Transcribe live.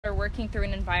are working through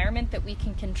an environment that we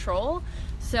can control.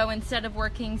 So instead of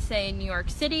working, say, in New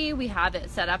York City, we have it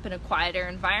set up in a quieter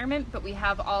environment, but we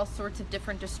have all sorts of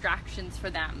different distractions for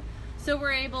them. So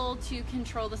we're able to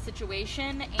control the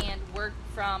situation and work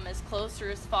from as close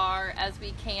or as far as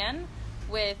we can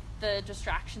with the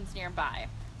distractions nearby.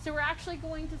 So we're actually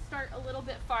going to start a little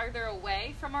bit farther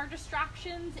away from our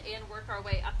distractions and work our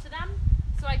way up to them,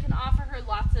 so I can offer her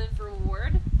lots of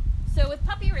reward. So with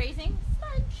puppy raising,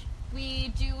 Smudge, we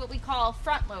do what we call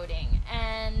front loading,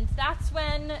 and that's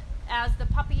when, as the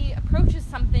puppy approaches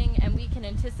something and we can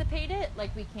anticipate it,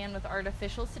 like we can with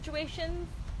artificial situations,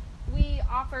 we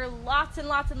offer lots and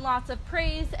lots and lots of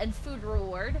praise and food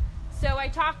reward. So I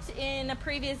talked in a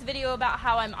previous video about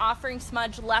how I'm offering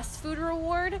Smudge less food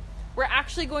reward. We're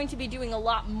actually going to be doing a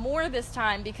lot more this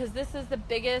time because this is the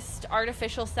biggest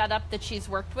artificial setup that she's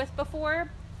worked with before.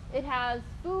 It has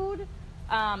food,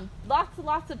 lots and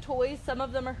lots of toys. Some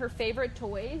of them are her favorite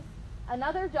toys.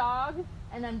 Another dog,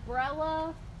 an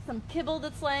umbrella, some kibble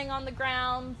that's laying on the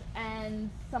ground, and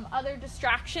some other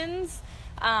distractions.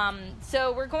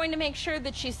 So we're going to make sure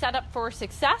that she's set up for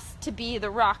success to be the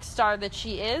rock star that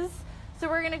she is. So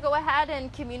we're going to go ahead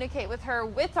and communicate with her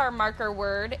with our marker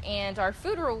word and our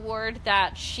food reward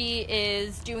that she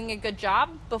is doing a good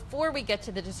job before we get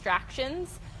to the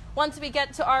distractions. Once we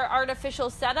get to our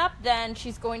artificial setup, then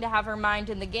she's going to have her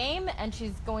mind in the game and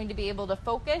she's going to be able to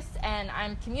focus, and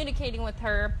I'm communicating with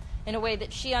her in a way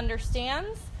that she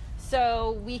understands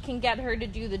so we can get her to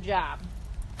do the job.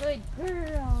 Good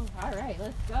girl. All right,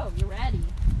 let's go. You ready?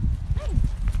 Nice.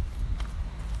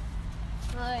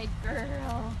 Good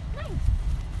girl. Nice.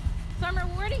 So I'm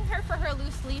rewarding her for her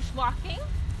loose leash walking.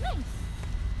 Nice.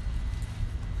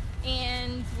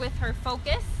 And with her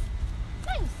focus.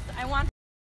 Nice. I want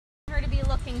her to be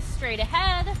looking straight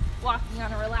ahead, walking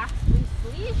on a relaxed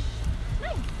loose leash.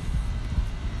 Nice.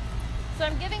 So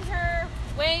I'm giving her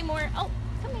way more, oh,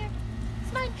 come here,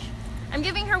 Smudge. I'm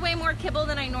giving her way more kibble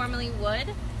than I normally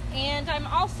would, and I'm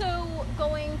also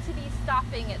going to be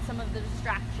stopping at some of the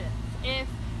distractions. If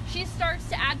she starts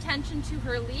to add tension to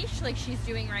her leash like she's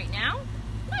doing right now,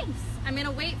 nice. I'm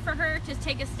gonna wait for her to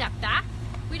take a step back.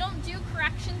 We don't do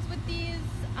corrections with these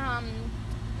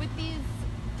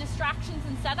distractions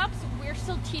and setups. We're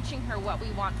still teaching her what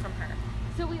we want from her.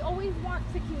 So we always want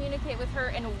to communicate with her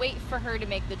and wait for her to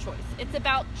make the choice. It's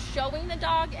about showing the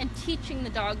dog and teaching the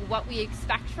dog what we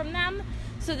expect from them,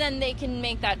 so then they can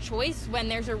make that choice when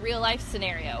there's a real life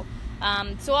scenario.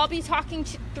 So I'll be talking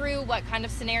through what kind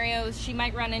of scenarios she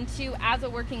might run into as a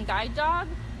working guide dog,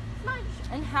 Smudge,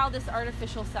 and how this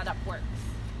artificial setup works.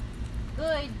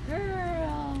 Good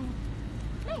girl.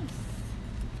 Nice.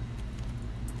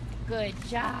 Good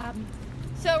job.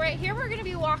 So right here we're going to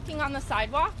be walking on the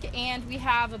sidewalk, and we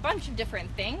have a bunch of different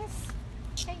things.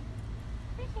 Hey,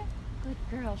 right here. Good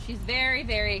girl. She's very,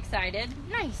 very excited.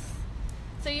 Nice.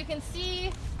 So you can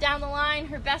see down the line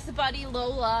her best buddy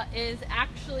Lola is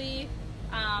actually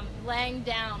laying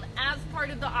down as part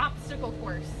of the obstacle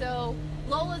course. So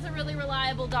Lola's a really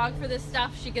reliable dog for this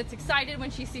stuff. She gets excited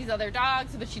when she sees other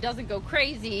dogs, but she doesn't go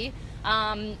crazy.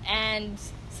 And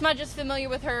Smudge is familiar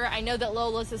with her. I know that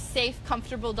Lola's a safe,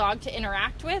 comfortable dog to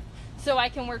interact with, so I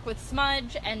can work with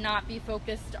Smudge and not be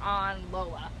focused on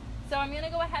Lola. So I'm going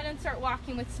to go ahead and start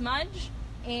walking with Smudge,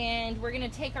 and we're going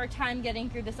to take our time getting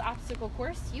through this obstacle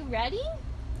course. You ready?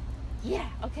 Yeah,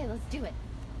 okay, let's do it.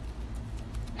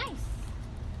 Nice.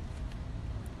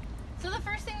 So the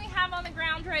first thing we have on the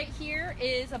ground right here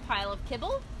is a pile of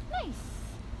kibble. Nice.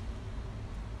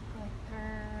 Good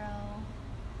girl.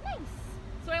 Nice.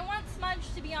 So I want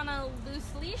Smudge to be on a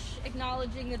loose leash,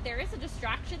 acknowledging that there is a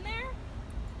distraction there.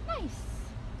 Nice.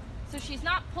 So she's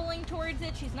not pulling towards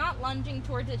it, she's not lunging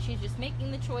towards it, she's just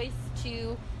making the choice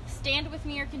to stand with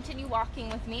me or continue walking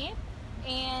with me.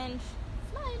 And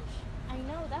Smudge, I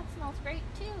know that smells great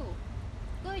too.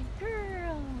 Good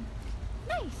girl.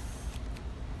 Nice.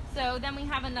 So then we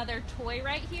have another toy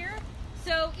right here.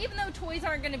 So even though toys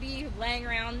aren't going to be laying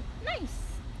around nice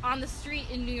on the street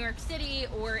in New York City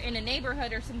or in a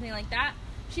neighborhood or something like that,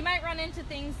 she might run into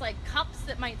things like cups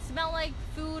that might smell like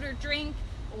food or drink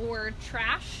or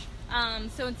trash.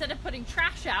 So instead of putting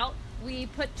trash out, we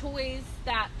put toys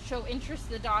that show interest to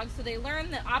the dog, so they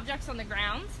learn that objects on the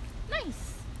ground,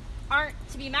 nice, aren't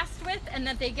to be messed with, and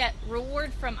that they get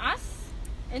reward from us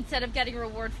instead of getting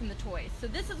reward from the toys. So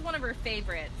this is one of her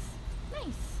favorites.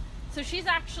 Nice. So she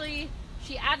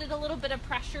added a little bit of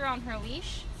pressure on her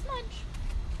leash. Smudge.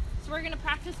 So we're going to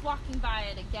practice walking by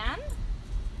it again.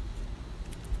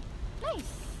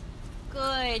 Nice.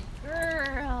 Good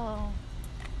girl.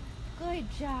 Good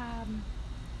job.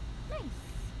 Nice.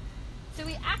 So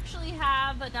we actually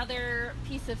have another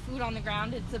piece of food on the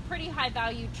ground. It's a pretty high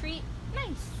value treat.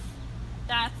 Nice.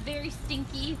 That's very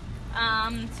stinky.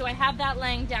 So I have that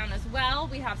laying down as well.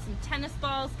 We have some tennis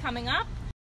balls coming up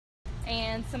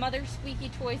and some other squeaky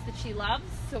toys that she loves.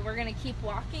 So we're gonna keep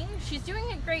walking. She's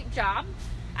doing a great job.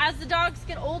 As the dogs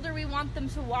get older, we want them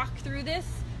to walk through this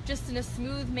just in a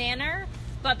smooth manner.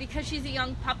 But because she's a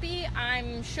young puppy,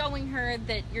 I'm showing her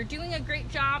that you're doing a great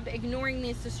job ignoring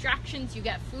these distractions. You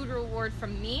get food reward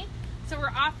from me. So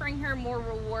we're offering her more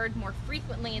reward more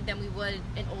frequently than we would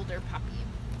an older puppy.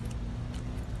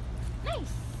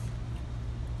 Nice.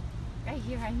 Right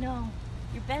here, I know.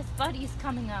 Your best buddy's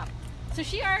coming up. So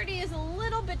she already is a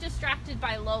little bit distracted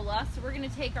by Lola, so we're gonna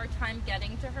take our time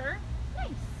getting to her. Nice.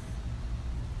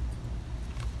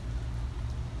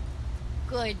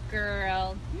 Good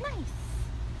girl. Nice.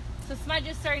 So Smudge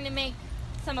is starting to make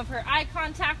some of her eye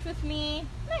contact with me.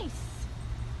 Nice.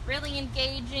 Really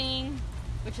engaging,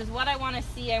 which is what I want to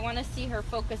see. I want to see her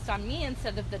focused on me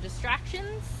instead of the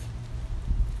distractions.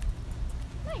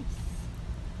 Nice.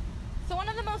 So one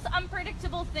of the most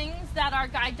unpredictable things that our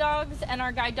guide dogs and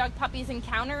our guide dog puppies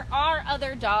encounter are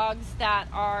other dogs that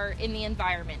are in the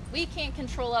environment. We can't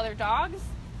control other dogs,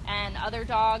 and other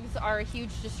dogs are a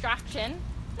huge distraction.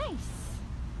 Nice.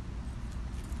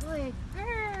 Good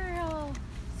girl.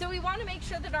 So we want to make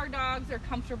sure that our dogs are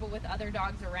comfortable with other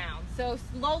dogs around. So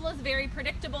Lola's very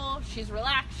predictable. She's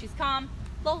relaxed. She's calm.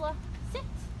 Lola, sit.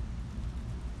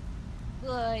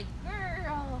 Good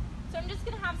girl. So I'm just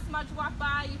going to have Smudge walk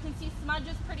by. You can see Smudge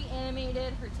is pretty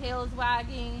animated. Her tail is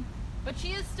wagging. But she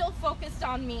is still focused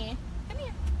on me. Come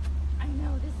here. I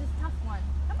know, this is a tough one.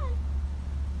 Come on.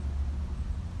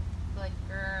 Good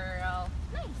girl.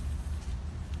 Nice.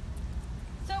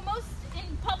 So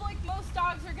in public, most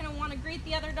dogs are going to want to greet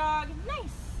the other dog.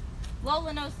 Nice.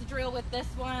 Lola knows the drill with this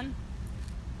one.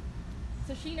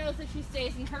 So she knows if she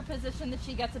stays in her position that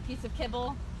she gets a piece of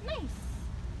kibble. Nice.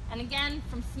 And again,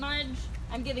 from Smudge,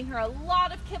 I'm giving her a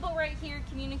lot of kibble right here,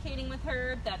 communicating with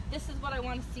her that this is what I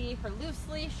want to see. Her loose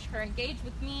leash, her engage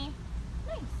with me.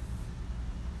 Nice.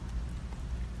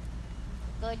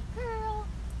 Good girl.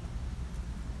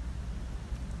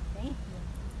 Thank you.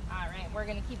 All right, we're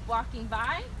gonna keep walking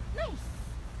by. Nice.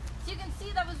 So you can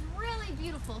see that was really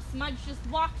beautiful. Smudge just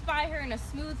walked by her in a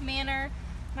smooth manner.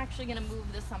 I'm actually gonna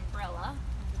move this umbrella.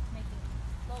 It's making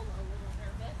Lola a little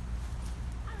nervous.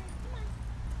 All right, come on.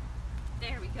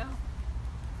 There we go.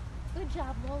 Good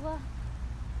job, Lola.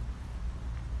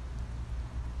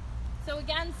 So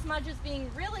again, Smudge is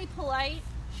being really polite.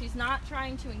 She's not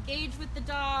trying to engage with the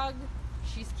dog.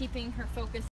 She's keeping her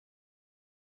focus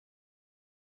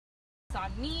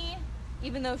on me,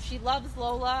 even though she loves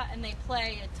Lola and they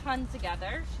play a ton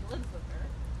together. She lives with her.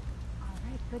 All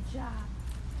right, good job.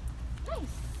 Nice.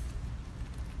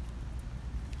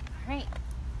 All right,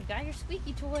 you got your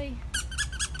squeaky toy.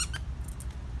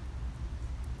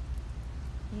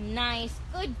 Nice,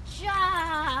 good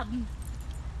job.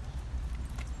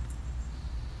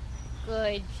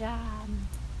 Good job.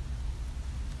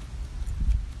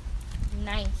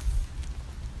 Nice.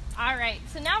 All right,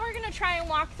 so now we're gonna try and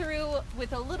walk through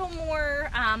with a little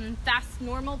more fast,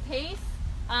 normal pace.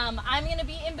 I'm gonna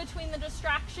be in between the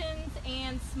distractions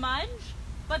and Smudge,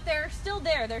 but they're still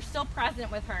there, they're still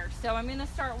present with her. So I'm gonna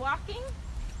start walking.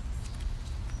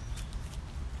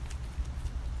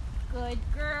 Good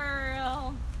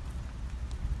girl.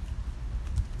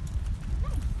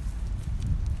 Nice.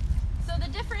 So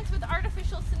the difference with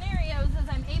artificial scenarios is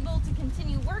I'm able to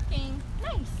continue working.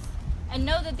 Nice. And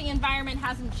know that the environment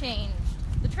hasn't changed.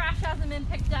 The trash hasn't been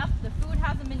picked up, the food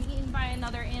hasn't been eaten by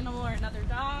another animal or another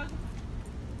dog.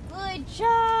 Good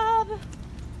job.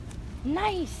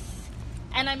 Nice.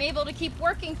 And I'm able to keep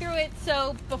working through it.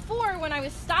 So before, when I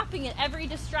was stopping at every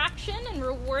distraction and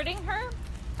rewarding her,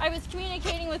 I was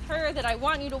communicating with her that I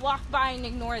want you to walk by and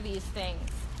ignore these things.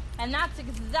 And that's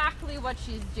exactly what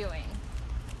she's doing.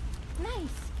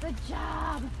 Nice. Good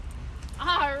job.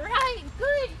 All right.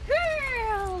 Good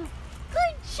girl.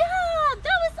 Good job!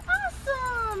 That was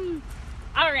awesome!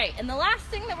 All right, and the last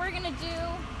thing that we're gonna do,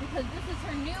 because this is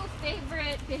her new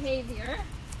favorite behavior,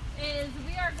 is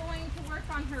we are going to work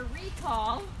on her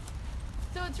recall.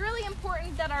 So it's really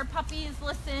important that our puppies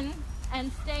listen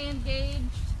and stay engaged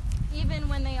even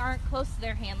when they aren't close to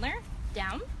their handler.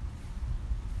 Down.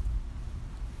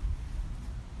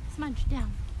 Smudge,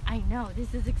 down. I know,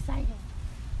 this is exciting.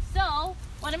 So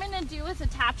what I'm gonna do is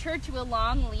attach her to a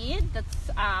long lead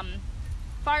that's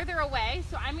farther away.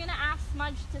 So I'm gonna ask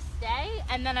Smudge to stay,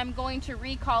 and then I'm going to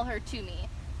recall her to me.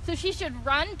 So she should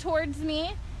run towards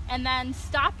me and then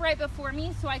stop right before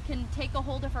me so I can take a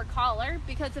hold of her collar,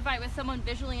 because if I was someone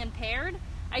visually impaired,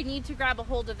 I need to grab a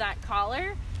hold of that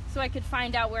collar so I could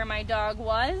find out where my dog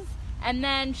was, and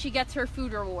then she gets her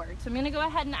food reward. So I'm gonna go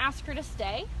ahead and ask her to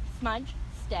stay. Smudge,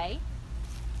 stay.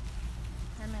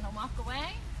 I'm gonna walk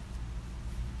away.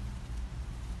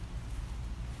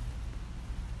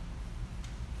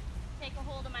 Take a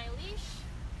hold of my leash.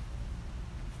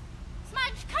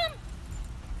 Smudge, come!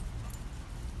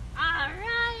 All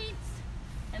right.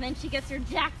 And then she gets her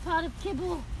jackpot of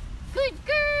kibble. Good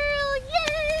girl,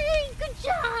 yay, good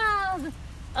job.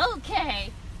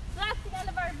 Okay, so that's the end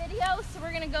of our video. So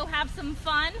we're gonna go have some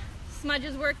fun.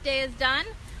 Smudge's work day is done.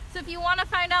 So if you wanna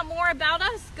find out more about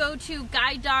us, go to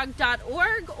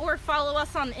guidedog.org or follow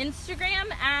us on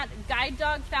Instagram at Guide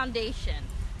Dog Foundation.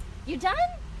 You done?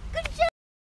 Good job.